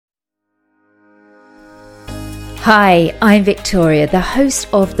Hi, I'm Victoria, the host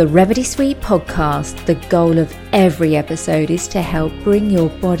of the Remedy Suite podcast. The goal of every episode is to help bring your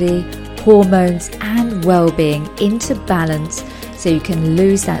body, hormones and well-being into balance so you can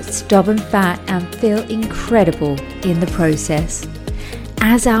lose that stubborn fat and feel incredible in the process.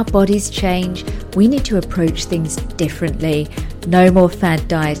 As our bodies change, we need to approach things differently. No more fad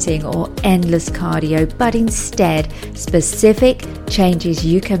dieting or endless cardio, but instead specific changes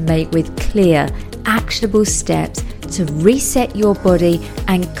you can make with clear, actionable steps to reset your body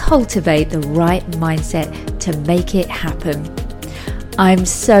and cultivate the right mindset to make it happen. I'm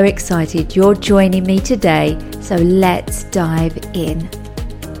so excited you're joining me today, so let's dive in.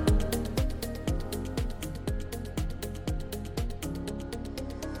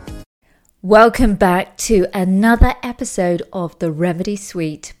 Welcome back to another episode of the Remedy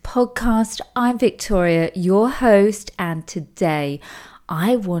Suite podcast. I'm Victoria, your host, and today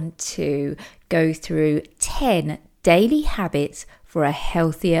I want to go through 10 daily habits for a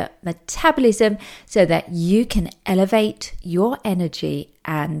healthier metabolism so that you can elevate your energy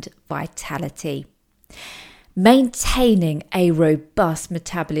and vitality. Maintaining a robust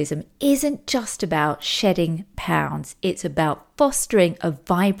metabolism isn't just about shedding pounds. It's about fostering a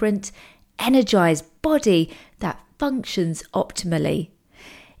vibrant, energized body that functions optimally.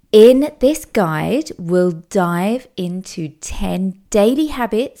 In this guide, we'll dive into 10 daily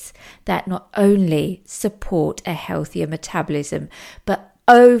habits that not only support a healthier metabolism, but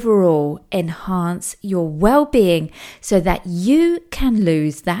overall enhance your well-being so that you can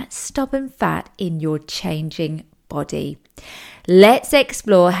lose that stubborn fat in your changing body. Let's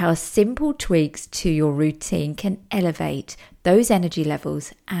explore how simple tweaks to your routine can elevate those energy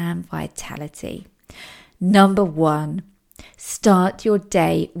levels and vitality. Number 1. Start your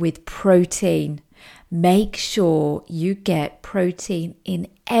day with protein. Make sure you get protein in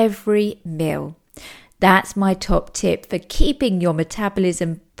every meal. That's my top tip for keeping your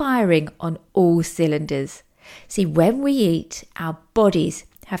metabolism firing on all cylinders. See, when we eat, our bodies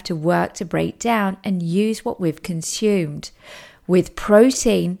have to work to break down and use what we've consumed. With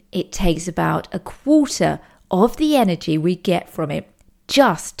protein, it takes about a quarter of the energy we get from it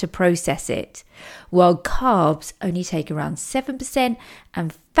just to process it, while carbs only take around 7%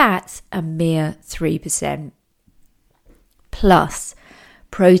 and fats a mere 3%. Plus,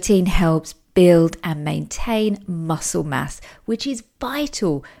 protein helps build and maintain muscle mass, which is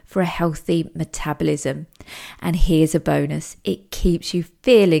vital for a healthy metabolism. And here's a bonus: it keeps you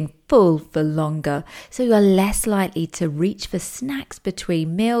feeling full for longer, so you're less likely to reach for snacks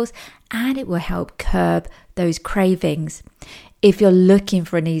between meals, and it will help curb those cravings. If you're looking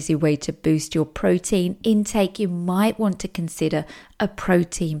for an easy way to boost your protein intake, you might want to consider a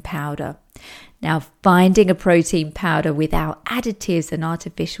protein powder. Now, finding a protein powder without additives and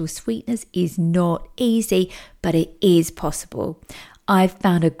artificial sweeteners is not easy, but it is possible. I've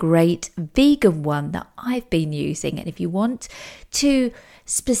found a great vegan one that I've been using, and if you want to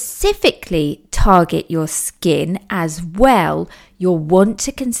specifically target your skin as well, you'll want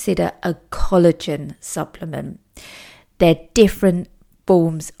to consider a collagen supplement. They're different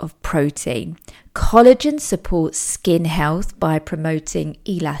forms of protein. Collagen supports skin health by promoting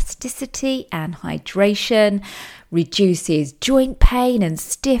elasticity and hydration, reduces joint pain and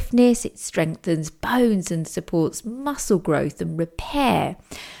stiffness, it strengthens bones and supports muscle growth and repair.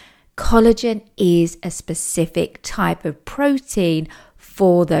 Collagen is a specific type of protein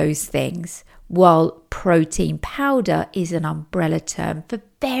for those things, while protein powder is an umbrella term for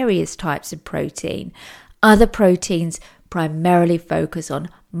various types of protein. Other proteins primarily focus on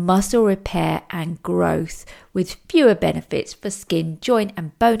muscle repair and growth, with fewer benefits for skin, joint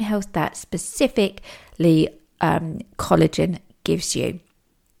and bone health that specifically collagen gives you.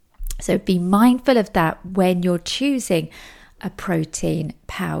 So be mindful of that when you're choosing a protein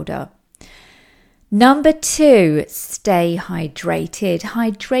powder. Number 2, stay hydrated.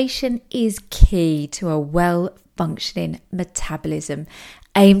 Hydration is key to a well-functioning metabolism.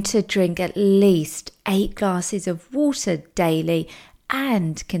 Aim to drink at least 8 glasses of water daily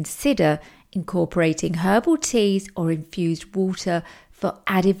and consider incorporating herbal teas or infused water for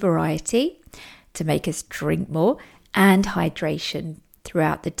added variety to make us drink more and hydration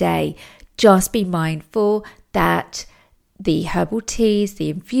throughout the day. Just be mindful that the herbal teas, the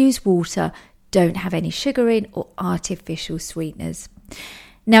infused water, don't have any sugar in or artificial sweeteners.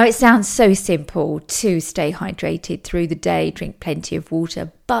 Now, it sounds so simple to stay hydrated through the day, drink plenty of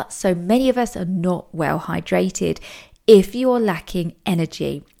water, but so many of us are not well hydrated. If you're lacking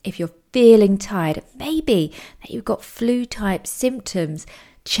energy, if you're feeling tired, maybe that you've got flu-type symptoms,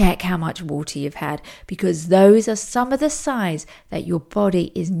 Check how much water you've had, because those are some of the signs that your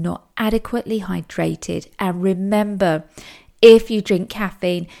body is not adequately hydrated. And remember, if you drink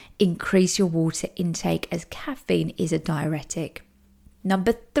caffeine, increase your water intake, as caffeine is a diuretic.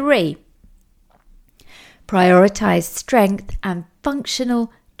 Number 3, prioritize strength and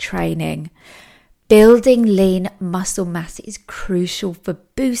functional training. Building lean muscle mass is crucial for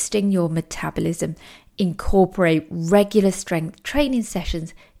boosting your metabolism. Incorporate regular strength training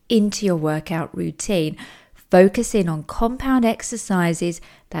sessions into your workout routine, focusing on compound exercises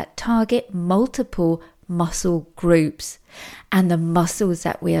that target multiple muscle groups and the muscles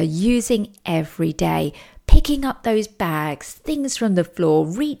that we are using every day. Picking up those bags, things from the floor,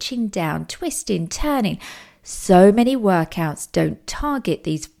 reaching down, twisting, turning. So many workouts don't target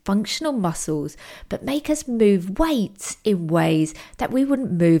these functional muscles, but make us move weights in ways that we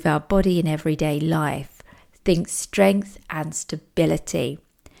wouldn't move our body in everyday life. Think strength and stability.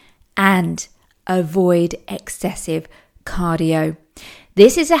 And avoid excessive cardio.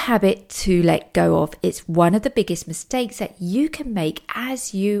 This is a habit to let go of. It's one of the biggest mistakes that you can make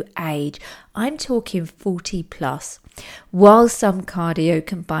as you age. I'm talking 40 plus. While some cardio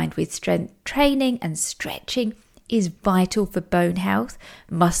combined with strength training and stretching is vital for bone health,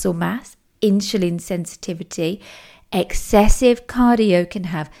 muscle mass, insulin sensitivity, excessive cardio can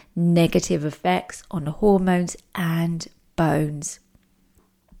have negative effects on hormones and bones.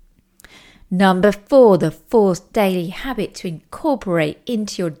 Number 4, the 4th daily habit to incorporate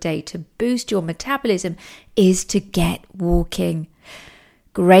into your day to boost your metabolism is to get walking.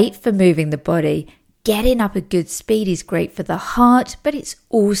 Great for moving the body. Getting up a good speed is great for the heart, but it's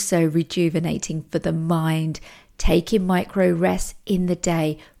also rejuvenating for the mind. Taking micro rests in the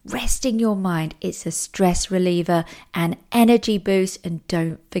day, resting your mind, it's a stress reliever and energy boost. And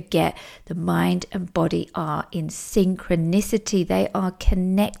don't forget, the mind and body are in synchronicity. They are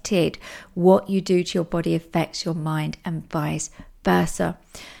connected. What you do to your body affects your mind and vice versa.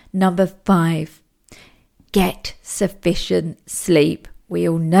 Number 5, get sufficient sleep. We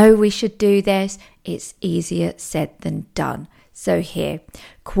all know we should do this. It's easier said than done. So here,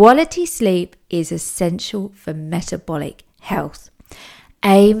 quality sleep is essential for metabolic health.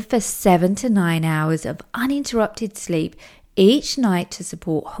 Aim for 7 to 9 hours of uninterrupted sleep each night to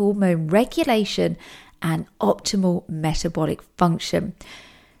support hormone regulation and optimal metabolic function.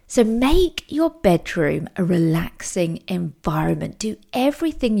 So make your bedroom a relaxing environment. Do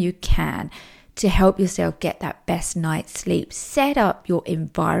everything you can to help yourself get that best night's sleep. Set up your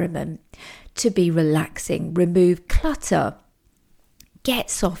environment to be relaxing. Remove clutter.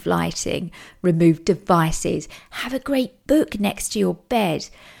 Get soft lighting, remove devices, have a great book next to your bed.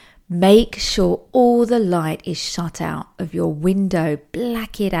 Make sure all the light is shut out of your window,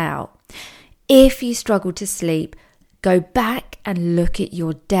 black it out. If you struggle to sleep, go back and look at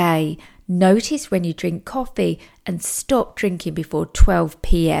your day. Notice when you drink coffee and stop drinking before 12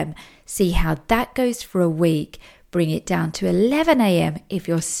 p.m. See how that goes for a week. Bring it down to 11 a.m. if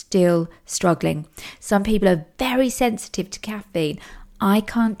you're still struggling. Some people are very sensitive to caffeine. I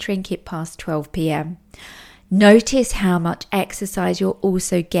can't drink it past 12 p.m. Notice how much exercise you're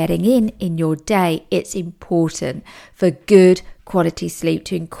also getting in your day. It's important for good quality sleep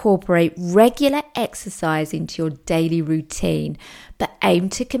to incorporate regular exercise into your daily routine, but aim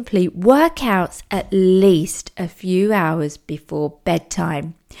to complete workouts at least a few hours before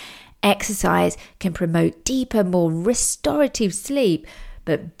bedtime. Exercise can promote deeper, more restorative sleep,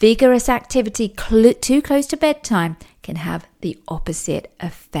 but vigorous activity too close to bedtime can have the opposite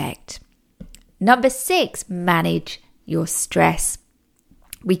effect. Number 6, manage your stress.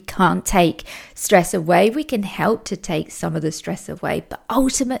 We can't take stress away. We can help to take some of the stress away, but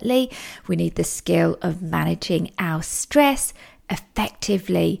ultimately we need the skill of managing our stress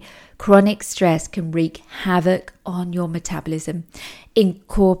effectively. Chronic stress can wreak havoc on your metabolism.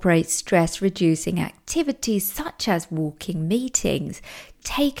 Incorporate stress-reducing activities such as walking, meetings.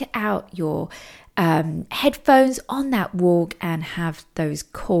 Take out your headphones on that walk and have those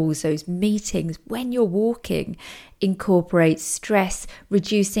calls, those meetings when you're walking. Incorporate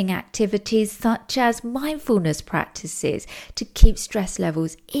stress-reducing activities such as mindfulness practices to keep stress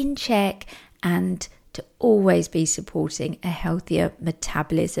levels in check and to always be supporting a healthier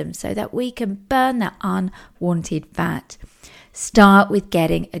metabolism so that we can burn that unwanted fat. Start with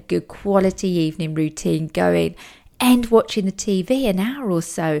getting a good quality evening routine going. End watching the TV an hour or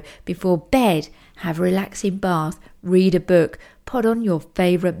so before bed. Have a relaxing bath, read a book, put on your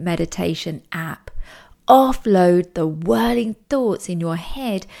favourite meditation app. Offload the whirling thoughts in your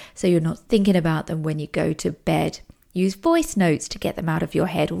head so you're not thinking about them when you go to bed. Use voice notes to get them out of your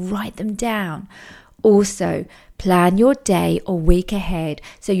head or write them down. Also, Plan your day or week ahead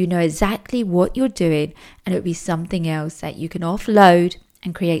so you know exactly what you're doing, and it'll be something else that you can offload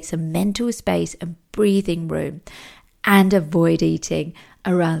and create some mental space and breathing room. And avoid eating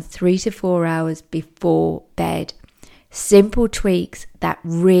around 3 to 4 hours before bed. Simple tweaks that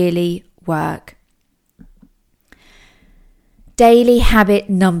really work. Daily habit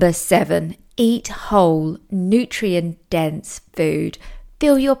number 7. Eat whole, nutrient-dense food.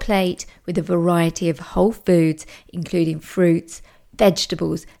 Fill your plate with a variety of whole foods, including fruits,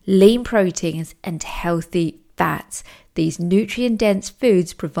 vegetables, lean proteins, and healthy fats. These nutrient-dense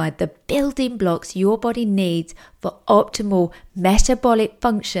foods provide the building blocks your body needs for optimal metabolic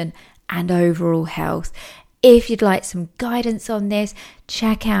function and overall health. If you'd like some guidance on this,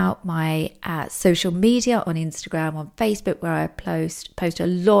 check out my social media on Instagram, on Facebook, where I post a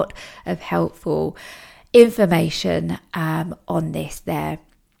lot of helpful information on this there.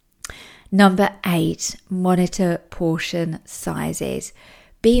 Number 8, monitor portion sizes.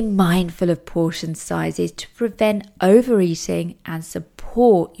 Be mindful of portion sizes to prevent overeating and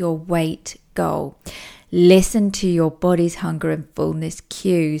support your weight goal. Listen to your body's hunger and fullness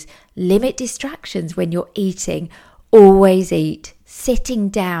cues. Limit distractions when you're eating. Always eat sitting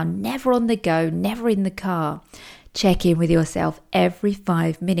down, never on the go, never in the car. Check in with yourself every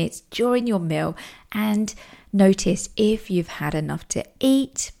 5 minutes during your meal and notice if you've had enough to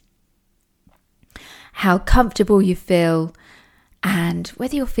eat, how comfortable you feel, and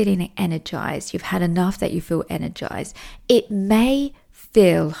whether you're feeling energized. You've had enough that you feel energized. It may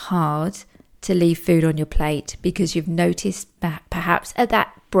feel hard to leave food on your plate because you've noticed perhaps at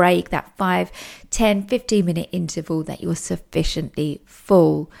that break, that 5, 10, 15 minute interval, that you're sufficiently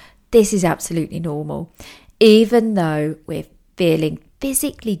full. This is absolutely normal. Even though we're feeling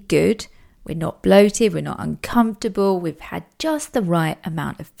physically good, we're not bloated, we're not uncomfortable, we've had just the right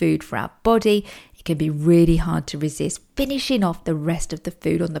amount of food for our body, it can be really hard to resist finishing off the rest of the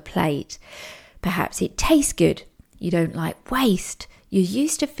food on the plate. Perhaps it tastes good, you don't like waste, you're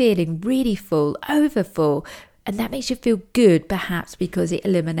used to feeling really full, overfull, and that makes you feel good, perhaps because it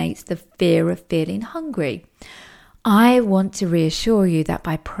eliminates the fear of feeling hungry. I want to reassure you that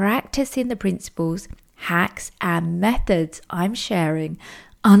by practicing the principles, hacks, and methods I'm sharing,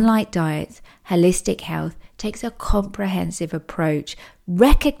 unlike diets, holistic health takes a comprehensive approach,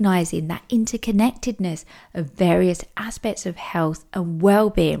 recognizing that interconnectedness of various aspects of health and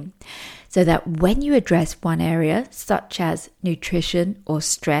well-being, so that when you address one area, such as nutrition or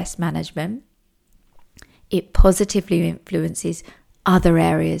stress management, it positively influences other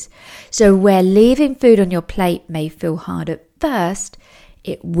areas. So where leaving food on your plate may feel hard at first,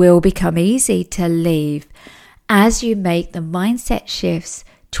 it will become easy to leave as you make the mindset shifts,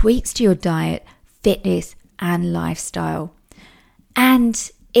 tweaks to your diet, fitness, and lifestyle.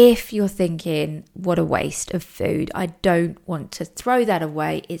 And if you're thinking, what a waste of food, I don't want to throw that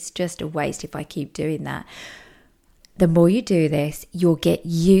away, it's just a waste if I keep doing that. The more you do this, you'll get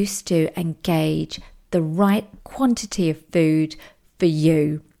used to and gauge the right quantity of food for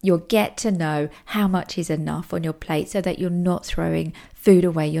you. You'll get to know how much is enough on your plate so that you're not throwing food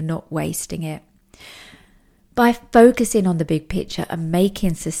away, you're not wasting it. By focusing on the big picture and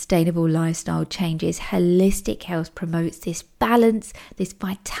making sustainable lifestyle changes, holistic health promotes this balance, this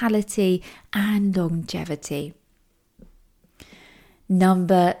vitality, and longevity.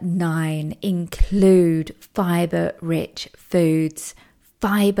 Number 9, include fiber-rich foods.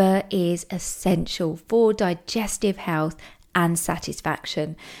 Fiber is essential for digestive health and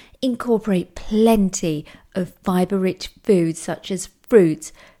satisfaction. Incorporate plenty of fiber-rich foods such as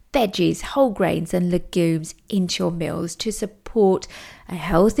fruits, veggies, whole grains and legumes into your meals to support a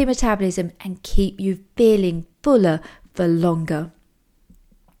healthy metabolism and keep you feeling fuller for longer.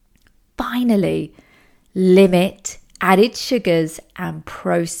 Finally, limit added sugars and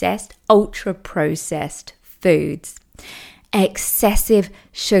processed, ultra-processed foods. Excessive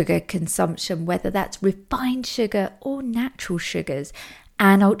sugar consumption, whether that's refined sugar or natural sugars,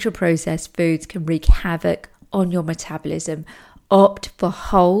 and ultra-processed foods can wreak havoc on your metabolism. Opt for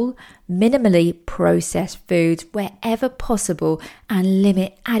whole, minimally processed foods wherever possible and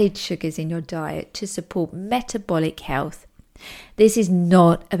limit added sugars in your diet to support metabolic health. This is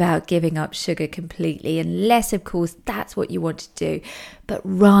not about giving up sugar completely, unless, of course, that's what you want to do, but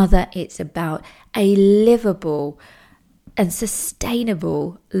rather it's about a livable and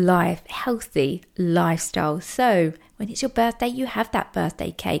sustainable life, healthy lifestyle. So when it's your birthday, you have that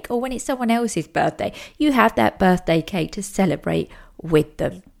birthday cake, or when it's someone else's birthday, you have that birthday cake to celebrate with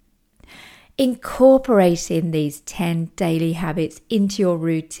them. Incorporating these 10 daily habits into your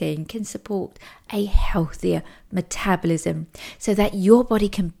routine can support a healthier metabolism so that your body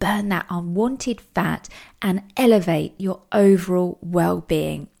can burn that unwanted fat and elevate your overall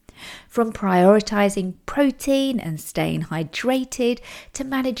well-being. From prioritizing protein and staying hydrated to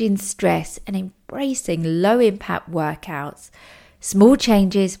managing stress and embracing low-impact workouts, small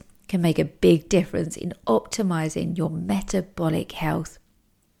changes can make a big difference in optimizing your metabolic health.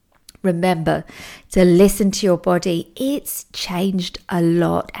 Remember to listen to your body. It's changed a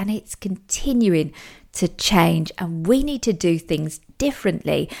lot and it's continuing to change, and we need to do things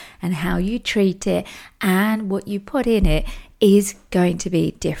differently, and how you treat it and what you put in it is going to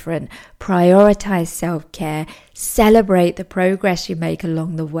be different. Prioritize self-care, celebrate the progress you make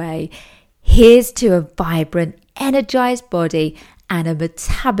along the way. Here's to a vibrant, energized body and a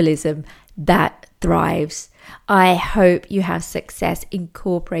metabolism that thrives. I hope you have success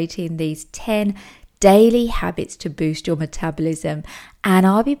incorporating these 10 daily habits to boost your metabolism, and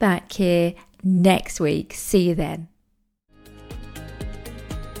I'll be back here next week. See you then.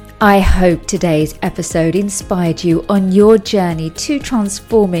 I hope today's episode inspired you on your journey to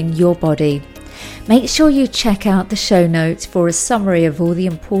transforming your body. Make sure you check out the show notes for a summary of all the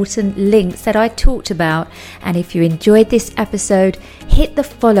important links that I talked about. And if you enjoyed this episode, hit the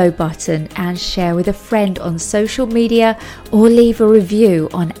follow button and share with a friend on social media, or leave a review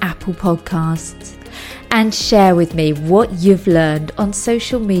on Apple Podcasts. And share with me what you've learned on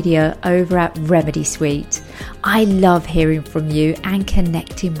social media over at Remedy Suite. I love hearing from you and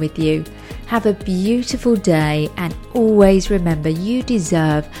connecting with you. Have a beautiful day, and always remember you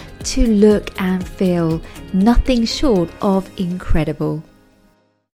deserve to look and feel nothing short of incredible.